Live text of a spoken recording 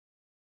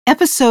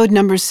Episode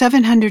number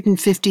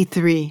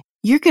 753.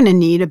 You're going to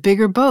need a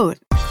bigger boat.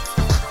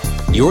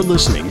 You're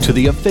listening to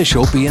the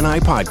official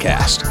BNI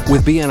podcast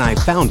with BNI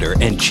founder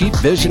and Chief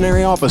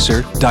Visionary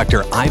Officer,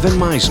 Dr. Ivan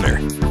Misner.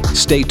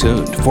 Stay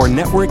tuned for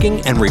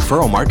networking and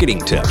referral marketing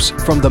tips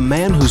from the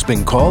man who's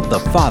been called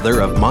the father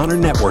of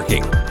modern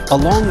networking,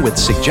 along with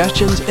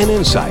suggestions and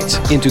insights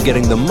into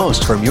getting the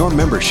most from your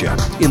membership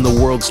in the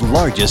world's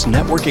largest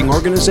networking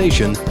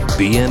organization,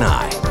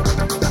 BNI.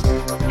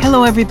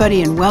 Hello,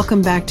 everybody, and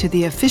welcome back to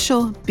the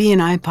official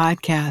BNI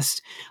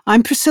podcast.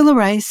 I'm Priscilla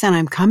Rice, and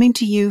I'm coming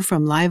to you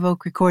from Live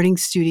Oak Recording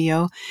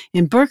Studio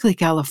in Berkeley,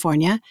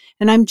 California,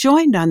 and I'm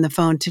joined on the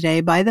phone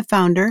today by the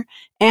founder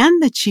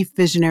and the Chief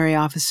Visionary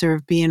Officer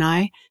of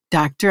BNI,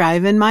 Dr.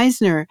 Ivan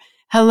Misner.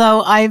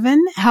 Hello,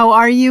 Ivan. How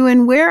are you,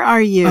 and where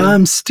are you?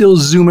 I'm still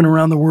zooming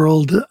around the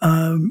world,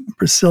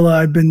 Priscilla.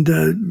 I've been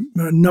to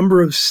a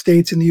number of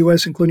states in the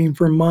U.S., including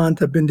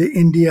Vermont. I've been to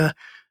India,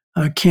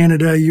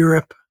 Canada,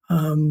 Europe.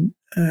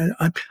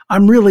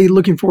 I'm really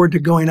looking forward to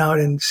going out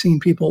and seeing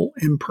people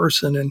in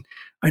person. And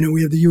I know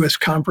we have the U.S.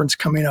 conference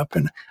coming up,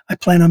 and I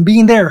plan on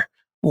being there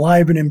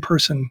live and in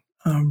person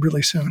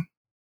really soon.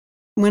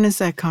 When is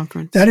that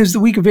conference? That is the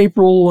week of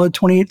April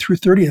 28th through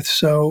 30th.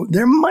 So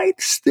there might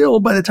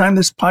still, by the time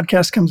this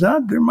podcast comes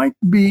out, there might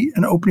be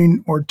an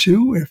opening or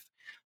two if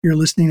you're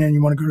listening and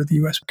you want to go to the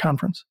U.S.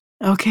 conference.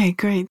 Okay,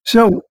 great.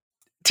 So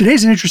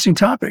today's an interesting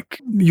topic.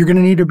 You're going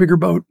to need a bigger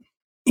boat.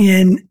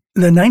 In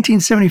the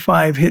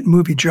 1975 hit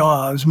movie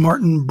Jaws,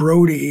 Martin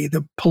Brody,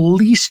 the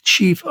police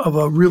chief of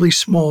a really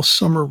small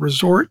summer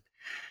resort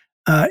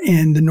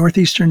in the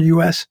northeastern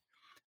U.S.,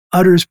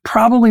 utters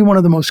probably one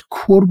of the most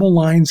quotable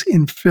lines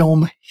in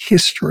film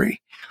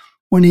history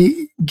when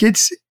he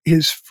gets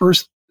his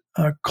first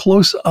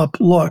close-up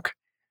look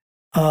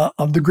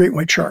of the great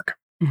white shark.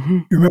 Mm-hmm.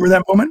 You remember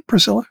that moment,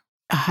 Priscilla?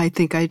 I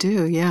think I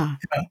do, yeah.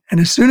 And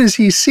as soon as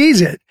he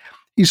sees it,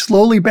 he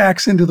slowly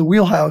backs into the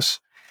wheelhouse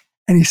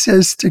and he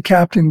says to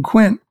Captain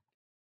Quint,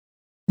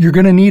 "You're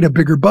going to need a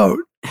bigger boat."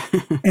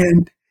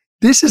 And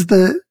this is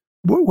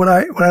what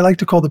I like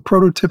to call the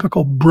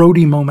prototypical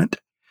Brody moment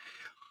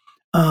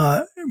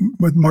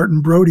with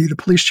Martin Brody, the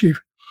police chief.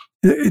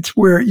 It's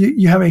where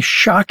you have a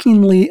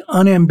shockingly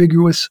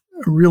unambiguous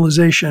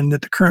realization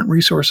that the current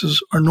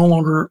resources are no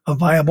longer a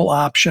viable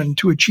option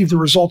to achieve the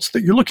results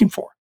that you're looking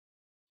for.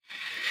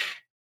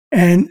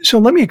 And so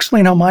let me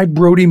explain how my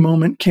Brody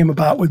moment came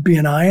about with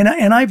BNI.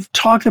 And I've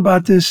talked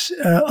about this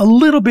a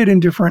little bit in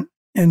different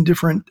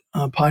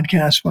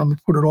podcasts, but I'm going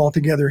to put it all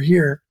together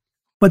here.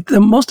 But the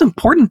most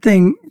important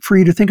thing for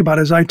you to think about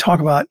as I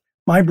talk about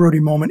my Brody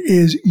moment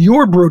is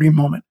your Brody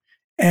moment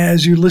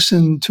as you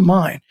listen to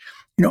mine.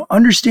 You know,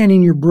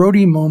 understanding your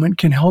Brody moment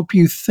can help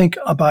you think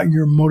about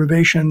your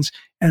motivations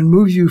and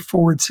move you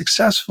forward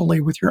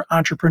successfully with your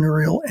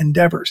entrepreneurial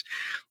endeavors.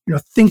 You know,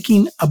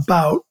 thinking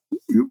about,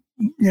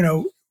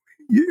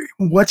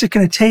 what's it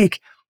going to take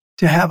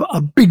to have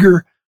a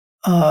bigger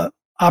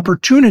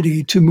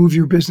opportunity to move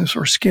your business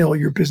or scale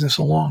your business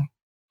along.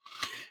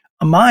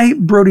 My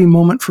Brody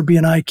moment for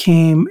BNI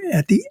came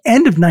at the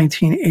end of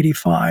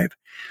 1985,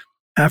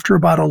 after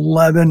about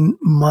 11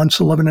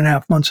 and a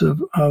half months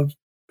of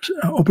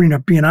opening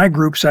up BNI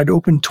groups. I'd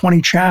opened 20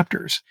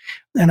 chapters,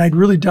 and I'd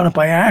really done it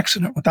by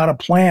accident, without a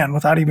plan,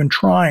 without even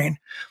trying.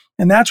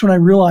 And that's when I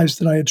realized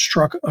that I had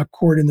struck a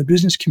chord in the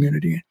business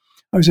community.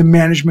 I was a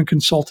management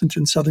consultant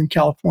in Southern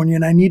California,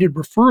 and I needed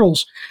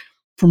referrals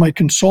for my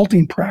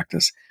consulting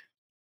practice.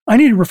 I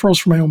needed referrals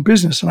for my own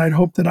business, and I'd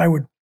hoped that I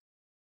would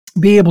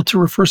be able to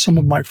refer some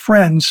of my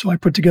friends. So I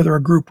put together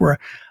a group where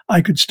I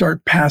could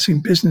start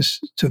passing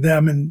business to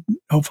them, and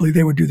hopefully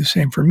they would do the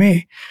same for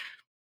me.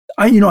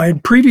 I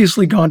had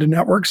previously gone to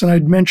networks, and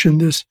I'd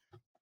mentioned this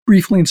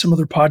briefly in some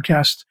other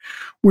podcasts,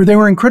 where they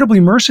were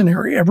incredibly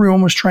mercenary.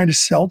 Everyone was trying to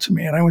sell to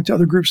me, and I went to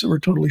other groups that were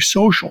totally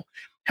social.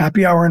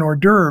 Happy hour and hors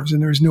d'oeuvres,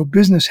 and there was no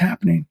business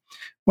happening.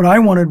 What I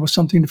wanted was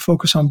something to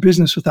focus on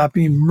business without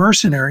being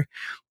mercenary,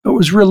 but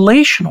was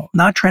relational,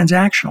 not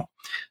transactional.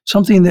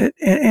 Something that,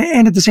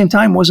 and at the same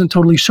time, wasn't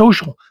totally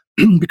social,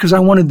 because I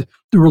wanted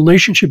the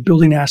relationship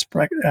building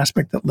aspect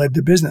that led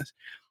to business.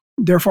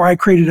 Therefore, I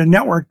created a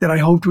network that I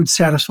hoped would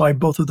satisfy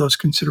both of those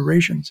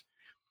considerations.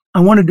 I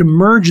wanted to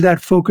merge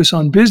that focus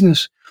on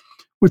business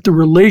with the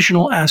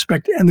relational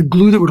aspect, and the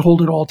glue that would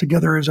hold it all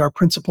together is our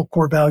principal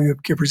core value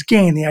of giver's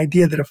gain, the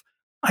idea that if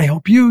I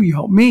help you, you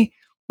help me,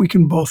 we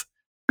can both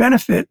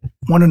benefit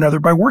one another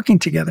by working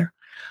together.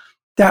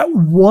 That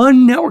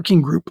one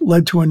networking group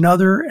led to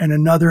another and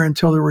another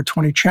until there were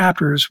 20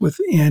 chapters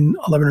within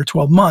 11 or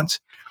 12 months.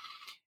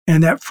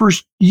 And that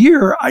first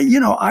year,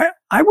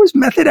 I was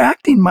method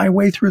acting my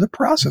way through the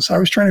process. I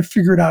was trying to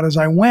figure it out as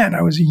I went.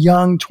 I was a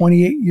young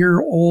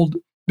 28-year-old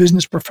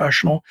business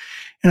professional,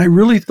 and I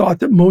really thought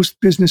that most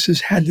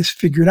businesses had this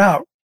figured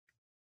out.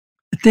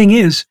 The thing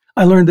is,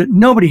 I learned that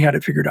nobody had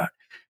it figured out,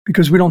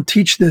 because we don't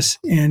teach this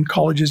in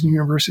colleges and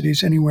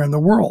universities anywhere in the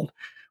world.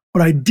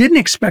 What I didn't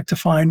expect to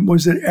find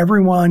was that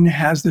everyone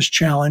has this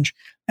challenge,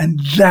 and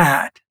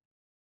that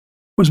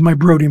was my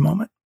Brody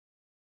moment.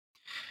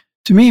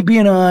 To me,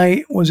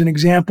 BNI was an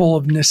example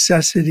of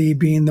necessity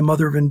being the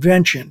mother of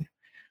invention,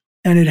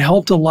 and it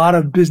helped a lot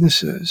of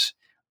businesses.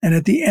 And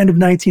at the end of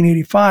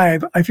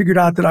 1985, I figured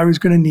out that I was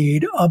going to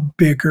need a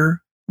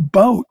bigger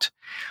boat.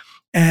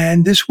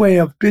 And this way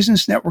of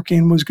business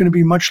networking was going to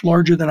be much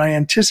larger than I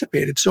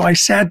anticipated. So I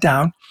sat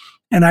down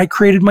and I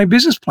created my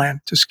business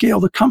plan to scale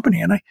the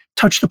company. And I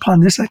touched upon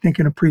this, I think,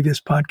 in a previous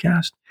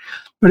podcast.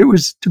 But it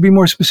was, to be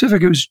more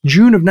specific, it was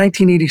June of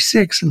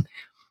 1986. And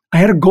I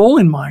had a goal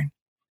in mind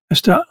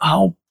as to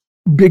how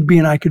big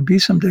BNI could be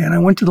someday. And I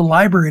went to the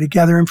library to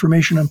gather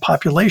information on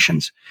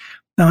populations.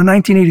 Now, in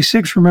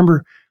 1986,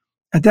 remember,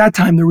 at that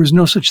time, there was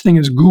no such thing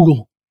as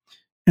Google.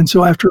 And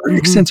so after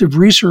extensive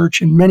research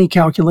and many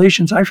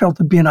calculations, I felt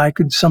that BNI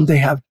could someday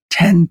have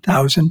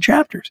 10,000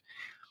 chapters.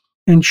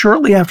 And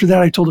shortly after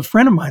that, I told a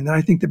friend of mine that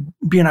I think that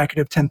BNI could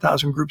have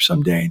 10,000 groups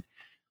someday.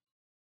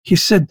 He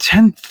said,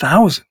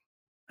 10,000?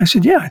 I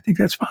said, yeah, I think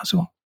that's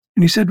possible.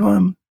 And he said, well,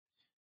 and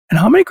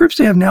how many groups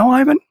do you have now,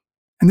 Ivan?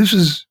 And this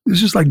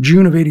is like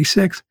June of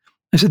 86.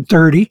 I said,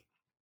 30.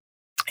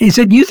 He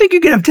said, you think you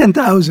could have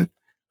 10,000?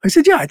 I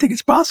said, yeah, I think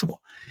it's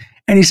possible.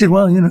 And he said,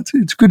 well,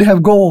 it's good to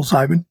have goals,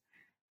 Ivan.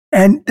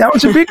 And that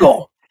was a big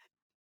goal.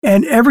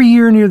 And every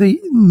year near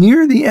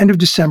the end of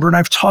December, and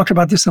I've talked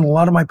about this in a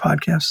lot of my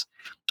podcasts,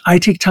 I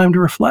take time to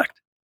reflect.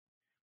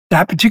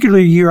 That particular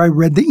year, I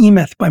read The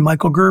E-Myth by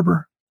Michael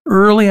Gerber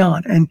early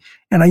on, and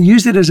I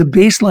used it as a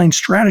baseline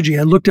strategy.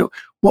 I looked at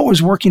what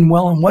was working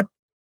well and what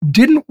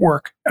didn't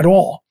work at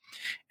all.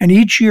 And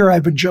each year,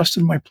 I've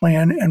adjusted my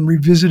plan and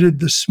revisited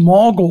the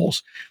small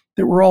goals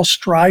that were all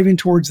striving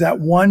towards that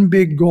one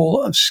big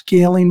goal of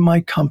scaling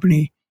my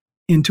company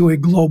into a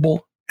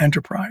global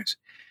enterprise.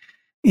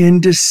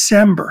 In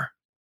December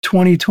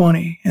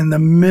 2020, in the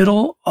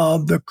middle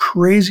of the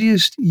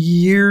craziest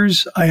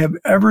years I have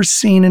ever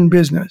seen in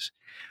business,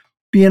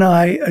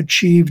 BNI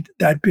achieved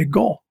that big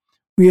goal.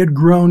 We had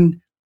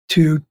grown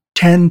to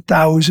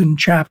 10,000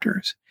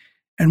 chapters,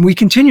 and we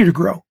continue to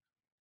grow,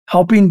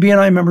 helping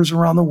BNI members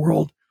around the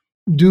world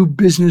do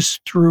business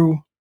through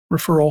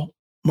referral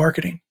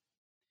marketing.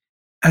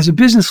 As a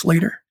business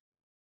leader,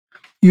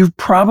 you've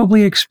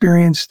probably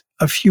experienced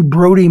a few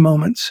Brody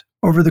moments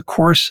over the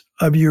course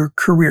of your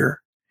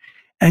career,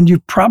 and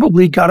you've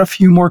probably got a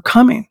few more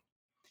coming.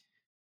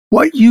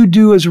 What you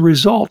do as a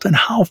result and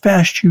how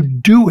fast you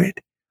do it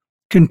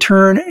can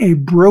turn a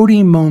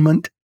Brody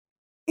moment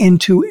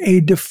into a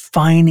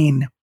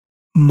defining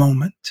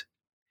moment.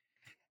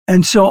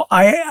 And so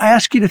I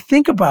ask you to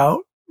think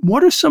about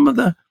what are some of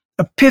the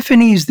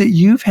epiphanies that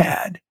you've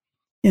had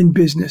in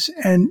business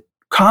and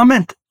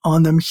comment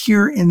on them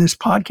here in this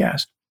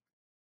podcast.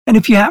 And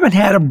if you haven't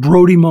had a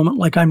Brody moment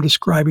like I'm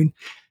describing,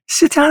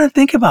 sit down and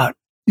think about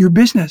your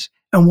business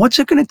and what's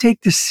it going to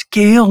take to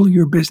scale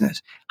your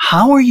business?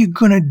 How are you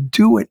going to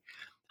do it?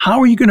 How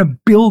are you going to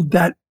build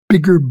that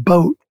bigger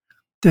boat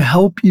to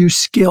help you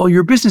scale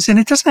your business? And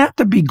it doesn't have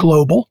to be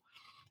global.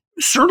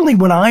 Certainly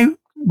when I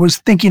was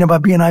thinking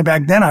about BNI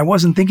back then, I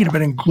wasn't thinking of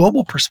it in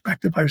global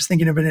perspective. I was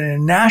thinking of it in a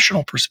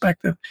national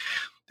perspective.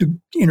 The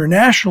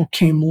international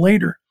came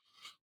later,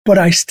 but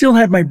I still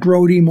had my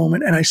Brody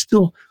moment, and I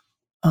still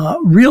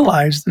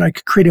realized that I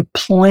could create a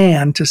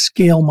plan to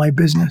scale my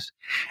business.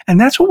 And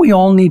that's what we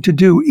all need to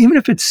do, even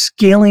if it's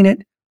scaling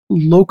it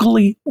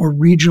locally or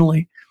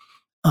regionally.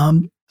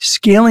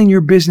 Scaling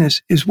your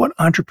business is what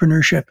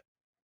entrepreneurship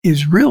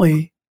is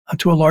really,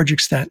 to a large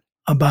extent,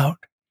 about.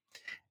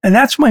 And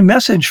that's my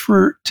message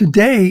for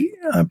today.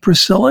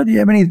 Priscilla, do you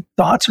have any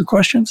thoughts or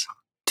questions?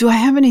 Do I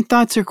have any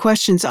thoughts or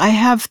questions? I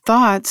have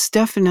thoughts,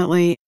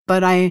 definitely,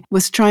 but I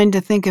was trying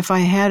to think if I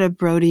had a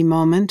Brody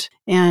moment.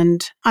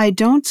 And I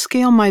don't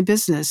scale my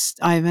business,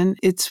 Ivan.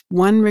 It's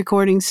one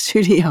recording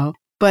studio.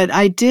 But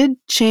I did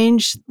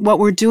change what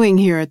we're doing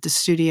here at the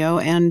studio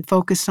and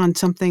focus on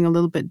something a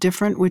little bit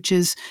different, which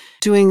is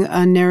doing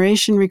a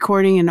narration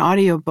recording and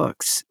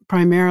audiobooks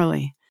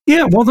primarily.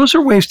 Yeah, well, those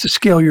are ways to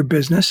scale your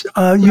business.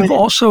 You've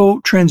also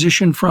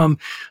transitioned from,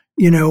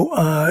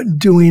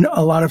 doing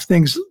a lot of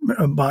things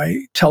by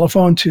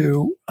telephone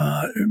to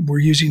we're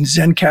using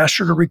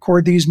Zencaster to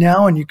record these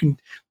now, and you can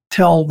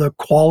tell the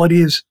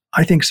quality is,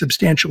 I think,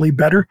 substantially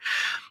better.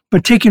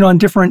 But taking on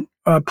different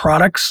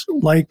products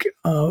like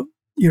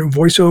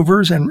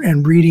voiceovers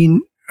and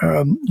reading.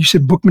 You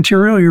said book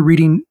material.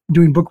 You're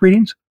doing book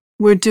readings.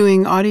 We're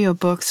doing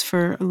audiobooks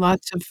for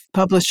lots of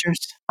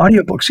publishers.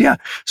 Audiobooks, yeah.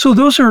 So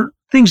those are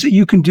things that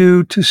you can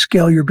do to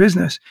scale your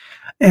business.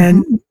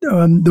 And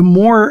the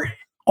more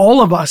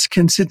all of us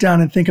can sit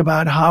down and think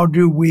about how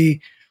do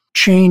we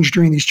change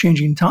during these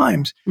changing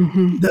times,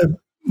 the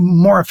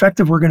more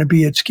effective we're going to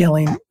be at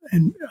scaling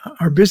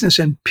our business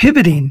and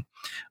pivoting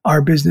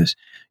our business.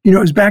 It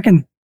was back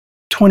in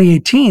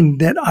 2018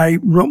 that I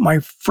wrote my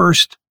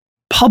first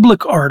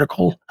public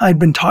article. I'd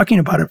been talking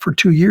about it for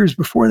 2 years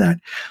before that,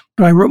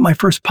 but I wrote my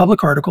first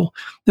public article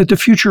that the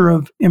future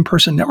of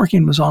in-person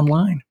networking was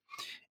online.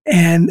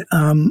 And,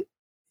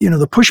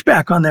 the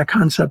pushback on that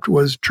concept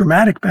was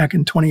dramatic back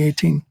in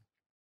 2018.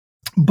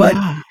 But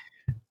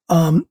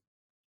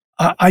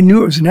I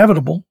knew it was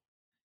inevitable.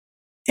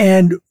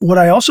 And what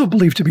I also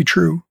believe to be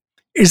true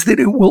is that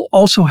it will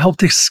also help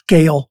to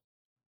scale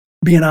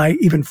BNI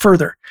even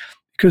further,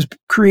 because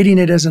creating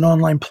it as an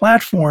online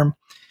platform,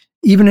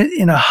 even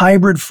in a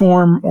hybrid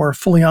form or a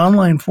fully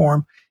online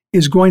form,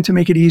 is going to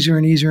make it easier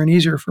and easier and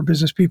easier for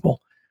business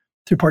people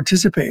to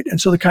participate. And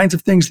so the kinds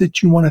of things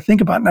that you want to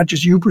think about, not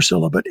just you,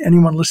 Priscilla, but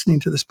anyone listening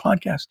to this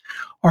podcast,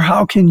 are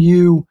how can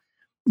you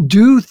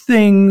do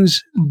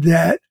things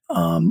that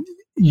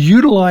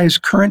utilize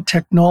current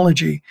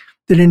technology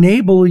that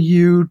enable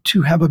you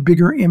to have a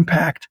bigger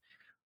impact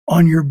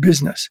on your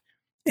business.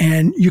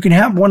 And you can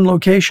have one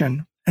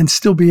location and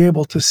still be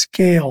able to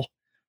scale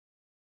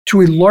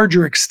to a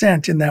larger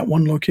extent in that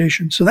one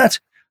location. So that's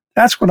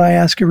what I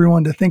ask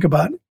everyone to think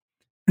about.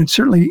 And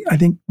certainly, I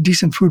think,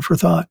 decent food for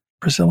thought,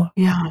 Priscilla.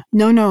 Yeah.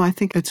 No, I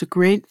think it's a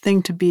great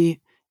thing to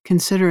be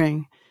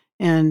considering.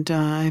 And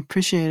I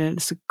appreciate it.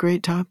 It's a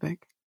great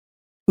topic.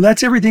 Well,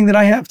 that's everything that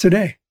I have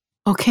today.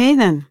 Okay,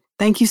 then.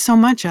 Thank you so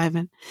much,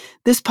 Ivan.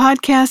 This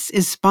podcast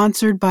is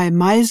sponsored by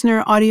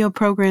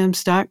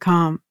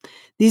MeisnerAudioprograms.com.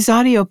 These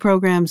audio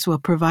programs will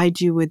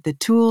provide you with the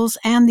tools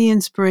and the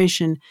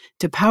inspiration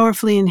to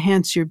powerfully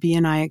enhance your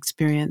BNI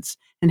experience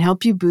and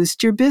help you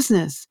boost your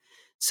business.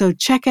 So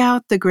check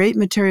out the great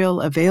material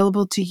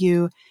available to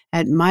you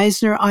at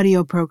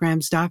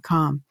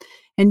MeisnerAudioprograms.com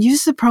and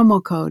use the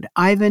promo code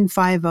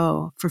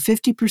IVAN50 for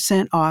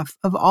 50% off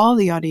of all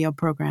the audio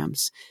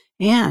programs.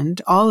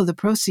 And all of the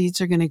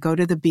proceeds are going to go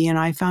to the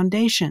BNI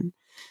Foundation.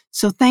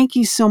 So thank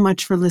you so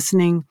much for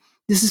listening.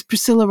 This is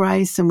Priscilla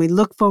Rice, and we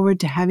look forward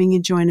to having you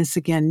join us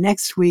again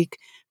next week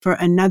for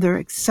another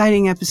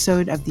exciting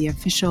episode of the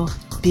official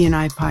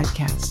BNI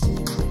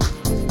podcast.